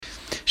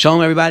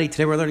Shalom everybody,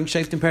 today we're learning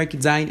Shoftim Perek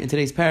Zayin. In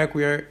today's parak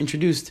we are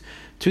introduced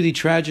to the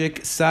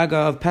tragic saga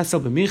of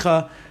Pesel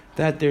b'Micha,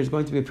 that there's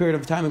going to be a period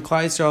of time in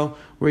Klal Yisrael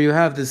where you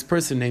have this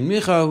person named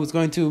Micha who's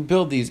going to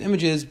build these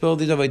images, build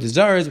these Avodah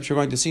Zaras, which we're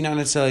going to see not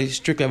necessarily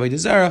strictly Avodah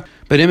Zara,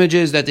 but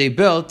images that they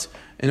built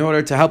in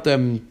order to help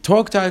them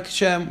talk to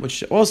Hashem,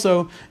 which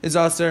also is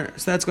Aser.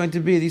 So that's going to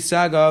be the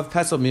saga of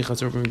Pesel b'Micha.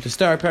 So we're going to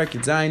start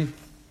Perek Zayin.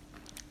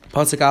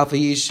 Pasuk Alpha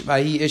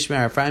Vahi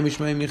Ishmael Ephraim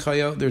Ishmael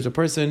Michayo. There's a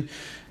person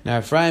now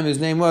Ephraim, his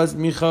name was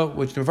Micha,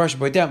 which the Mepharshim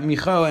point out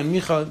Micha and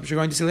Micha, which we're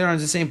going to see later on,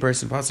 is the same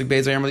person. Pasuk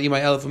Beis Ayam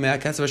L'imay Elef U'Mea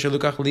Kesav Asher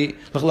Lukach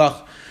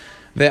L'chlach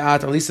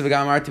Ve'at Alisa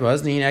V'Gam Arti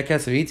V'Azni Hina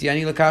Kesav Iti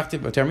Ani L'Kachti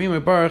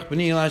V'Tarmim Baruch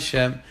B'Ni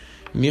L'Hashem.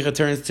 Micha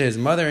turns to his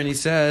mother and he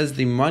says,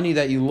 the money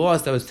that you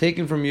lost, that was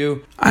taken from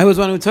you, I was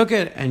one who took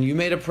it, and you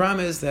made a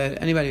promise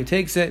that anybody who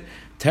takes it,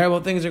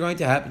 terrible things are going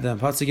to happen to them.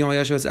 Pasuk Yom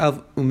Yashua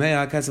Elef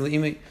U'Mea Kesav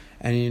L'imay.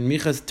 And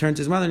Micha turns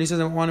to his mother and he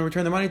says, I want to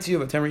return the money to you.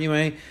 But Tamer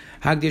Imei,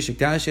 his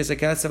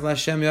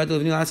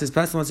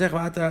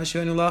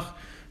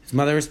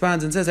mother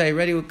responds and says, I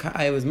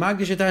was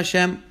Magdish to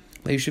Hashem,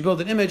 that you should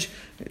build an image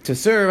to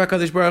serve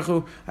HaKadosh Baruch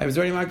Hu. I was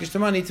already Magdish the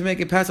money to make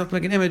it pass off to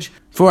make an image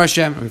for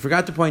Hashem. And we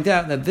forgot to point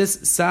out that this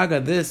saga,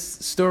 this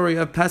story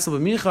of Pesel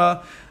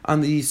b'Micha,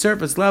 on the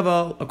surface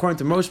level, according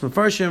to Moshe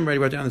Mepharshim, already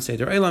brought down the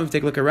Seder Eilam, if you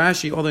take a look at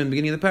Rashi, all the way in the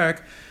beginning of the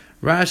parak,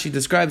 Rashi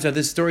describes how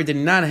this story did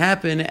not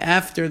happen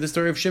after the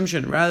story of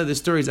Shimshon. Rather, the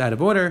story is out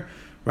of order.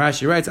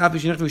 Rashi writes, the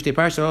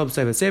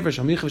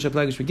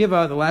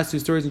last two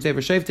stories in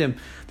Sefer Shoftim,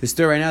 the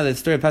story right now, the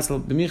story of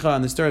Pesel b'Micha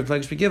and the story of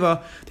Plagues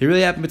B'Giva, they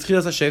really happened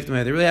b'Tchilas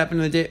HaShoftim. They really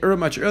happened in the day,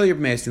 much earlier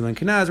b'Mei Estil and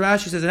Kenaz.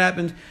 Rashi says it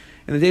happened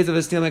in the days of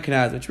Estil and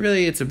Kenaz, which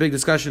really, it's a big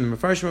discussion in the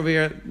Mepharshim over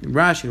here.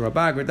 Rashi,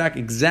 Rabag, Radak,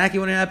 exactly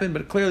when it happened,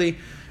 but clearly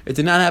it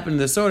did not happen in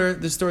the story.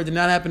 This story did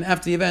not happen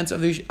after the events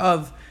of the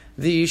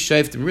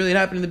Shoftim. Really, it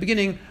happened in the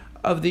beginning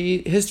of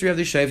the history of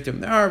the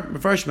Shoftim. There are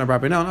Mepharshim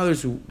and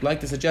others who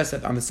like to suggest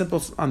that on the simple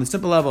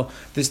level,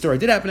 this story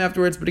did happen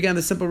afterwards. But again,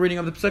 the simple reading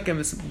of the Psukim,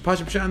 the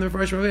Pashup Pshat and the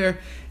Mepharshim over here,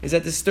 is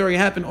that this story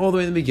happened all the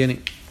way in the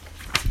beginning.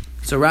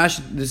 So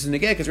Rashi, this is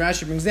negay because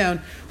Rashi brings down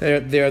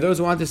that there are those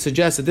who want to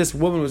suggest that this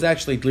woman was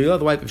actually Delilah,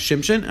 the wife of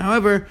Shimshon.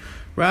 However,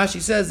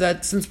 Rashi says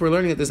that since we're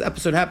learning that this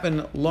episode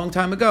happened a long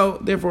time ago,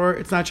 therefore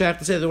it's not shaykh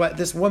to say that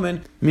this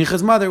woman,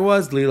 Micha's mother,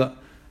 was Delilah.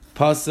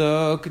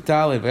 Pasuk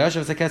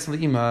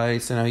Talid.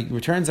 So now he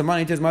returns the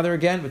money to his mother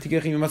again. So now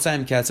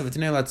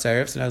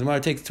his mother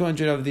takes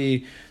 200 of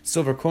the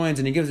silver coins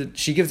and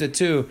she gives it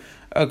to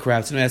a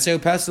craftsman. And she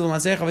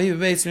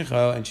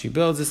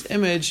builds this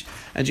image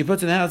and she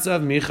puts it in the house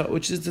of Micha,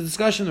 which is the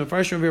discussion. The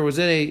first over here, was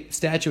it a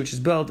statue which is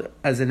built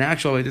as an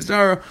actual Avodah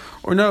Zarah,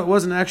 or no, it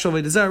wasn't an actual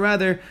Avodah Zarah.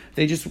 Rather,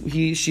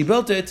 she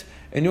built it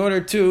in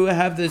order to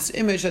have this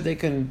image that they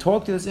can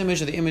talk to this image,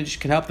 that the image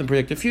can help them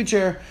predict the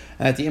future,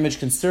 and that the image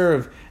can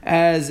serve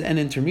as an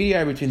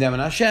intermediary between them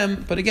and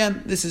Hashem. But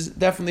again, this is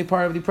definitely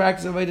part of the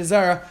practice of Avodah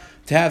Zarah,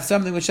 to have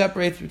something which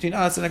separates between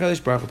us and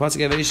HaKadosh Baruch Hu.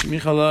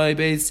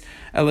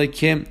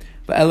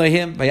 So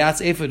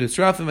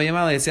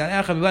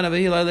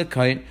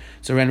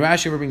when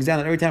Rashi brings down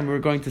that every time we're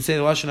going to say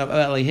the lashon of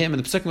Elohim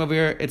and the Psukim over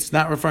here, it's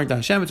not referring to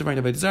Hashem, it's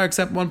referring to Avodah Zarah,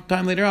 except one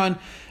time later on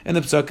in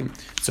the Psukim.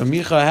 So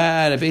Micha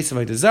had a base of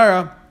Avodah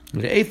Zarah,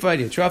 with an ephod,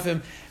 he had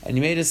Trofim, and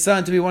he made his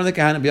son to be one of the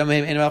Kahanim.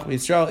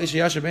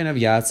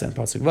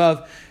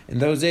 In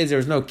those days, there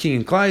was no king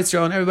in Klal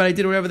Yisrael, and everybody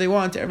did whatever they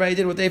want. Everybody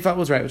did what they felt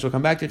was right, which we'll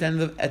come back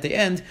to at the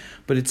end.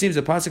 But it seems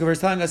the pasuk verse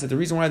telling us that the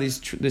reason why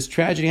this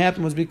tragedy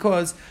happened was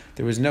because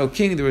there was no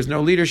king, there was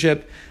no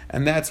leadership,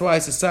 and that's why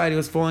society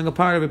was falling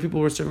apart. Over people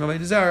were serving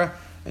Avodah Zarah,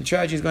 and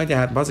tragedy is going to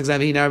happen. There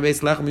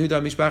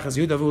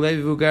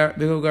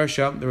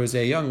was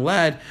a young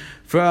lad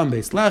from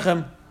Beis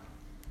Lechem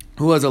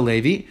who was a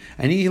Levi,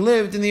 and he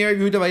lived in the area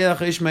of Yehuda.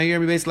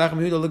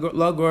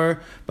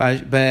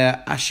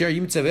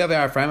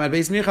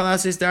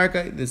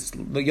 This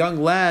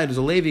young lad who's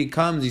a Levi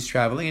comes, he's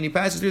traveling, and he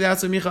passes through the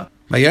house of Micha.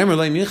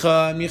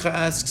 Micha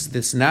asks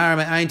this Nar,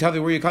 where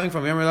are you coming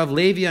from? The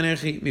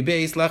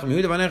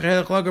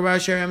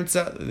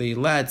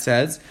lad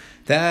says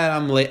that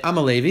I'm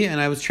a Levi,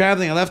 and I was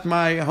traveling, I left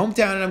my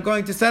hometown, and I'm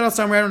going to settle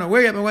somewhere, I don't know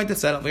where yet, but I'm going to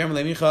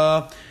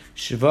settle.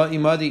 Shiva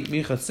Imadi,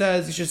 Micha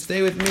says, you should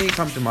stay with me,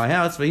 come to my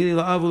house, and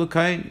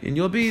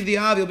you'll be the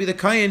Av, you'll be the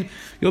Kayin,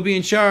 you'll be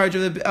in charge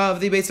of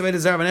the base of Avodah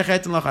Zarah.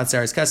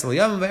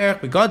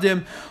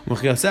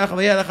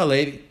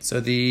 So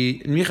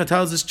the Micha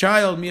tells this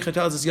child, Micha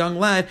tells this young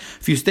lad,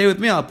 if you stay with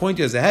me, I'll appoint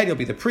you as a head, you'll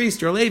be the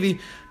priest or a Levi,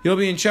 you'll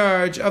be in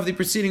charge of the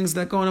proceedings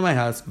that go into my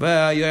house.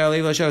 That's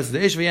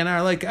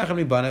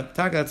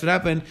what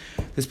happened.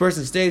 This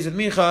person stays with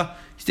Micha,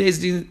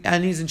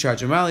 and he's in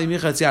charge. And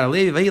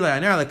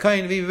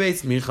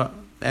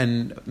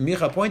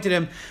Micha appointed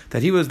him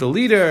that he was the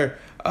leader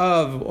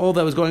of all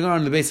that was going on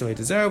in the base of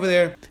Avodah Zarah over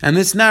there. And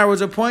this Nar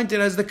was appointed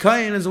as the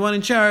Kayin, as the one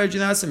in charge.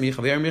 And that's Micha.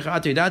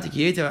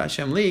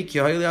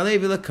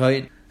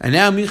 And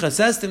now Micha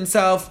says to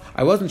himself,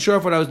 I wasn't sure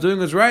if what I was doing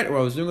was right or what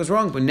I was doing was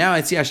wrong, but now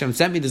I see Hashem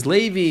sent me this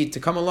Levi to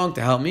come along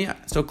to help me.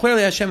 So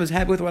clearly Hashem is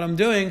happy with what I'm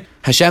doing.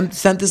 Hashem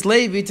sent this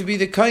Levi to be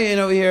the Kayin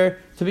over here,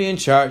 to be in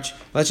charge.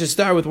 Let's just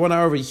start with 1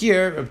 hour over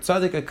here. Reb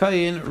Tzaddik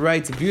HaKayin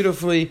writes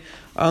beautifully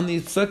on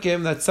the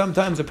psukim that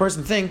sometimes a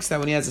person thinks that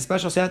when he has a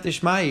special Siyat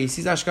Dishmaya, he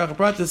sees Hashgacha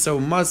Pratis, so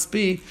it must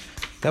be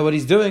that what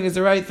he's doing is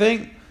the right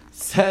thing.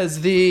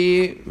 Says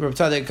the Reb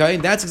Tzaddik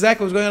HaKayin, that's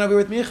exactly what's going on over here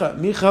with Micha.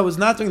 Micha was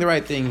not doing the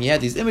right thing. He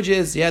had these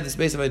images, he had this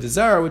base of Avodah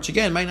Zarah, which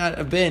again might not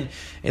have been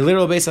a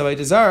literal base of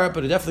Avodah Zarah,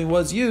 but it definitely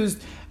was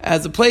used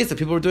as a place that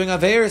people were doing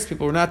Averis,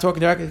 people were not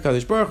talking directly to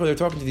Kadosh Baruch Hu, they were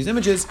talking to these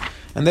images,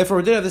 and therefore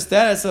we did have the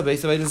status of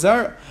base of Avodah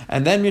Zarah.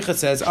 And then Micha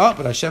says,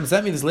 but Hashem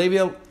sent me this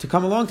Levi to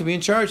come along to be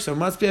in charge, so it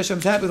must be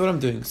Hashem's happy with what I'm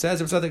doing. Says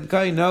Reb Tzaddik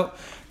HaKayin, no,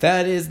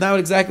 that is not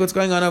exactly what's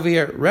going on over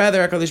here.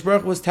 Rather, HaKadosh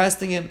Baruch Hu was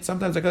testing him.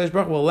 Sometimes HaKadosh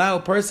Baruch Hu will allow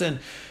a person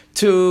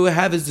to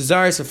have his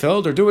desires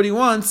fulfilled or do what he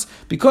wants,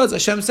 because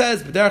Hashem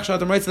says, the direction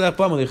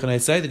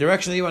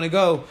that you want to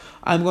go,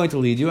 I'm going to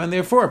lead you, and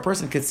therefore a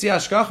person could see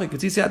Hashgacha,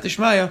 could see Siyat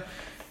Dishmaya,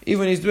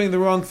 even when he's doing the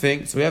wrong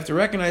thing. So we have to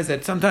recognize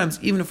that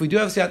sometimes, even if we do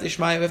have Siyat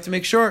Dishmaya, we have to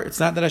make sure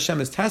it's not that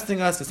Hashem is testing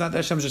us, it's not that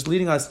Hashem is just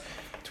leading us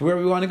to where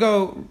we want to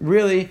go.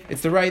 Really,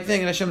 it's the right thing,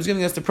 and Hashem is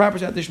giving us the proper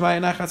Siyat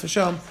Dishmaya, not Chas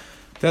V'Shalom,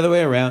 the other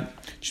way around.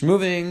 Just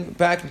moving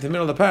back into the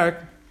middle of the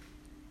parak,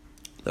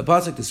 the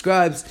pasuk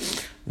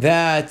describes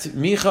that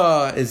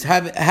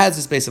Micha has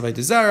this base of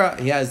Avodah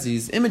Zarah. He has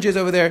these images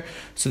over there.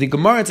 So the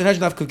Gemara in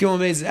Sanhedrin Daf Kuf Gimel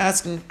Beis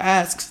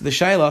asks the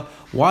Shaila,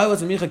 why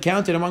wasn't Micha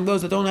counted among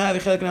those that don't have a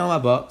Chelek in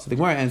Olam Haba? So the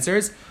Gemara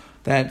answers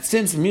that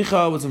since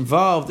Micha was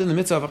involved in the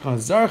mitzvah of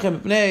Achnas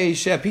Zarchim,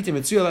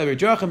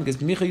 because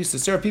Micha used to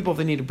serve people if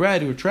they needed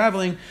bread who were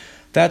traveling,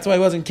 that's why he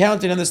wasn't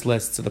counted on this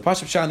list. So the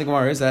Pashup Shah in the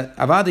Gemara is that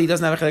Avada, he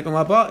doesn't have a Chelek in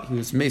Olam Haba. He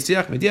was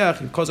Meisiach, Mediach,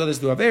 he caused others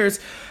to do Averes.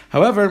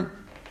 However,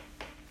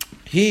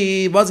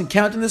 he wasn't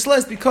counted in this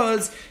list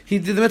because he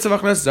did the mitzvah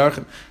of Achnas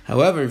Zarchim.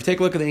 However, if you take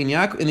a look at the Ein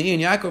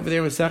Yaakov over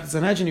there with Sachet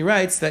Sanhedrin, he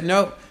writes that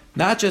no,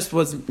 not just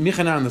was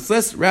Micha not on this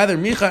list, rather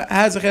Micha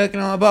has a Chelek in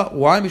Olam Haba.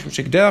 Why? Mishum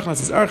shekderech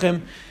Achnas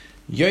Zarchim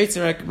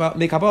Yotzerek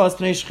Mekabalas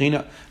Pnei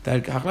Shechina.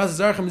 That Achnas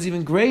Zarchim is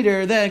even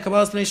greater than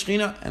Kabalas Pnei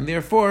Shechina, and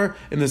therefore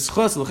in the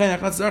Schos L'chein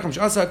Achnas Zarchim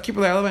Shasa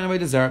Kippur Le'alav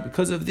Avodah Zarah,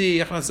 because of the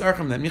Achnas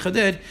Zarchim that Micha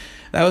did,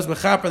 that was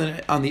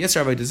Mechaper on the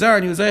Isra Avodah Zarah,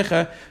 and he was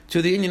Eicha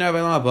to the Inyan of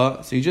Olam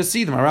Haba. So you just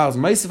see the Maral is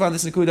Meisif on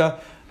this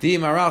Nekuda. The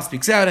Maral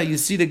speaks out how you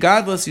see the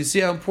godless, you see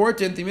how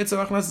important the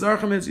mitzvah of Achnas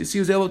Zarchim is, you see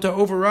he was able to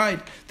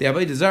override the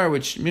Avodah Zarah,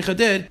 which Micha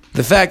did.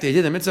 The fact that he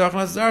did the mitzvah of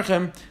Achnas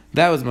Zarchim,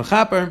 that was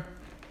Mechaper,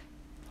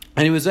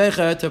 and he was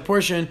Eicha to a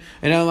portion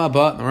in Olam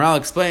Haba. The Maral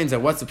explains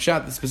that what's the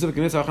pshat, the specific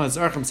mitzvah of Achnas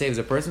Zarchim saves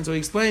a person, so he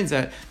explains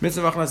that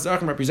mitzvah of Achnas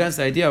Zarchim represents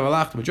the idea of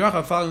Allah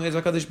B'dracha, following the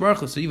Ezra Kadosh Baruch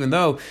Hu. So even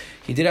though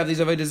he did have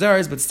these Avodah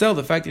Zarahs, but still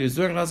the fact that he was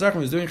doing Achnas Zarchim, he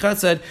was doing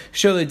Chesed,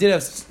 surely did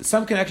have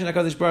some connection to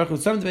Kadosh Baruch Hu,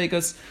 some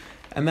Dveikus,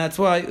 and that's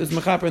why it was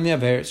Mechaper in the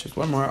Averis. Just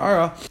one more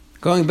Ara.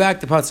 Going back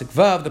to Pasuk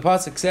Vav, the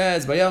Pasuk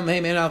says, "Bayam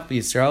Heim Enal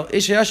Yisrael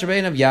Ishayash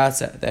Bein of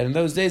Yasa." That in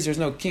those days there's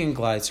no king in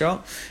Klal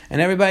Yisrael,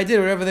 and everybody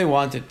did whatever they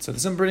wanted. So the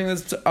simple reading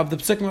of the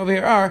Psukim over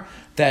here are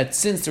that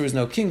since there was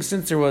no king,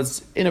 since there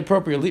was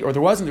inappropriate or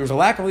there was a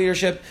lack of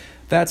leadership,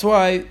 that's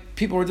why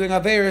people were doing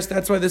Averis.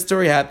 That's why this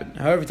story happened.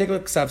 However, if you take a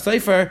look at Sav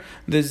Sefer,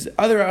 there's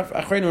other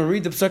Achreinu who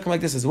read the Psukim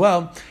like this as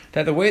well.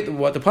 That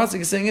what the pasuk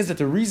is saying is that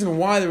the reason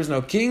why there was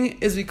no king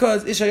is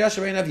because Ishayash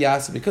Bein of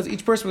Yasa, because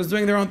each person was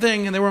doing their own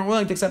thing and they weren't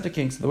willing to accept a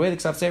king. So the way the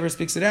Sav Sefer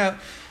speaks it out,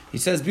 he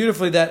says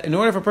beautifully that in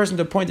order for a person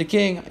to appoint a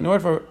king, in order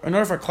for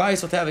Klal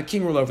Yisrael to have a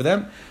king rule over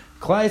them,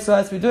 Klal Yisrael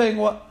has to be doing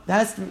what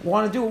has to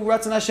want to do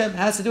what Ratzon Hashem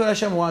has to do what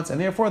Hashem wants, and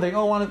therefore they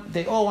all want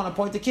to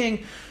appoint a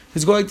king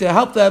who's going to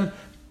help them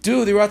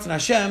do the Ratzon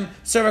Hashem,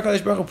 serve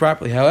HaKadosh Baruch Hu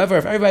properly. However,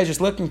 if everybody's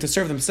just looking to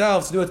serve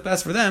themselves, to do what's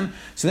best for them,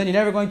 so then you're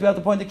never going to be able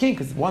to appoint the king,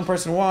 because one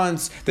person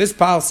wants this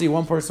policy,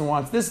 one person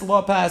wants this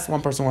law passed,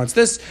 one person wants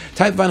this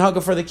type of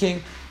anhaga for the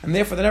king, and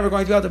therefore they're never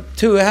going to be able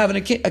to have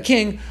a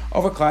king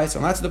over Klal Yisrael.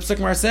 And that's what the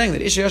Psukim are saying,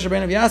 that Isha Yasher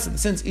Ben of Yasser,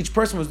 since each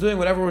person was doing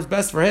whatever was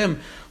best for him,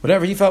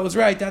 whatever he felt was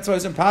right, that's why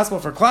it's impossible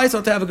for Klal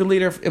Yisrael to have a good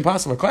leader,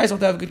 impossible for Klal Yisrael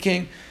to have a good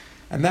king.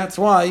 And that's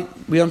why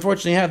we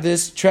unfortunately have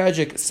this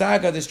tragic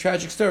saga, this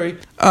tragic story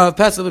of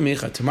Pesach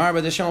B'Micha. Tomorrow,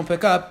 B'Dei Hashem will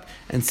pick up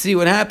and see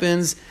what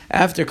happens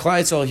after Klal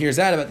Yisrael hears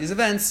out about these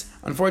events.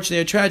 Unfortunately,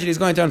 a tragedy is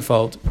going to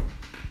unfold.